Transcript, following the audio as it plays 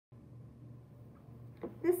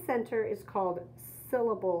This center is called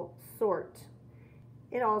syllable sort.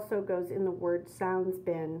 It also goes in the word sounds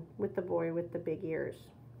bin with the boy with the big ears.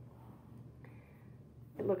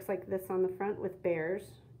 It looks like this on the front with bears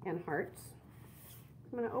and hearts.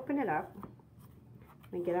 I'm going to open it up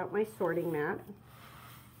and get out my sorting mat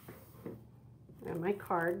and my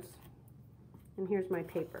cards, and here's my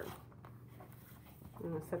paper. I'm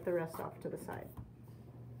going to set the rest off to the side.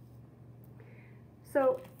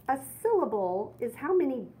 So a syllable is how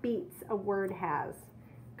many beats a word has.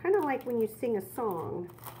 Kind of like when you sing a song,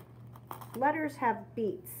 letters have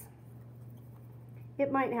beats.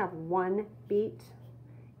 It might have 1 beat,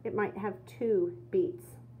 it might have 2 beats.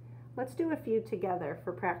 Let's do a few together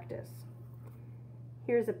for practice.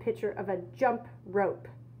 Here's a picture of a jump rope.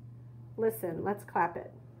 Listen, let's clap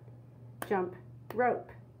it. Jump rope.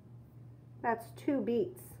 That's 2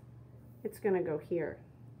 beats. It's going to go here.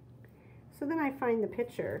 So then I find the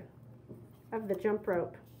picture of the jump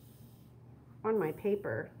rope on my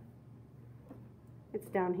paper. It's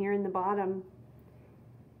down here in the bottom.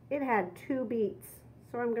 It had 2 beats,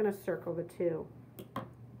 so I'm going to circle the 2.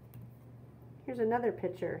 Here's another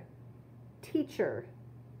picture. Teacher.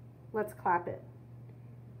 Let's clap it.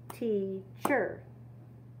 Teacher.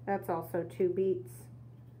 That's also 2 beats.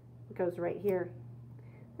 It goes right here.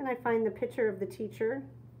 Then I find the picture of the teacher.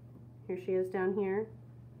 Here she is down here.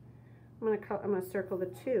 I'm going to circle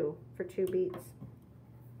the 2 for 2 beats.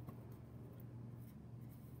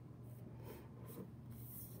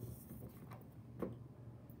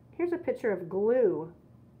 Here's a picture of glue.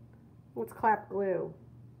 Let's clap glue.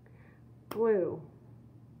 Glue.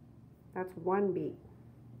 That's 1 beat.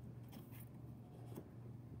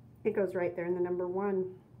 It goes right there in the number 1.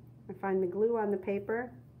 I find the glue on the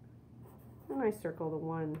paper and I circle the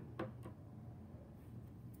 1.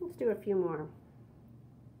 Let's do a few more.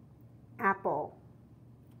 Apple.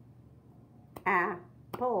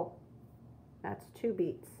 Apple. That's 2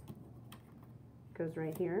 beats. Goes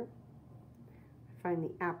right here. I find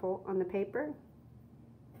the apple on the paper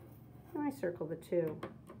and I circle the 2.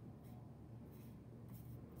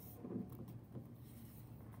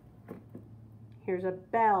 Here's a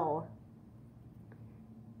bell.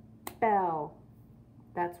 Bell.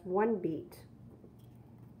 That's 1 beat.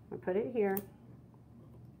 I put it here.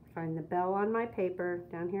 Find the bell on my paper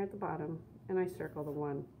down here at the bottom and I circle the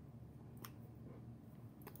 1.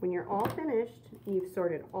 When you're all finished, you've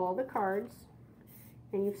sorted all the cards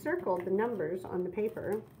and you've circled the numbers on the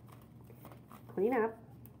paper. Clean up.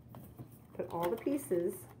 Put all the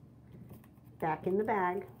pieces back in the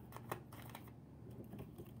bag.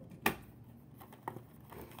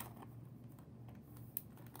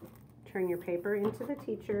 Turn your paper into the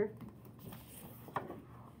teacher.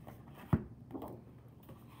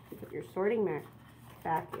 Put your sorting mat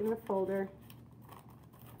back in the folder.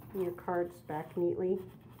 And your cards back neatly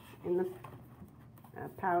in the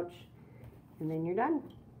pouch. And then you're done.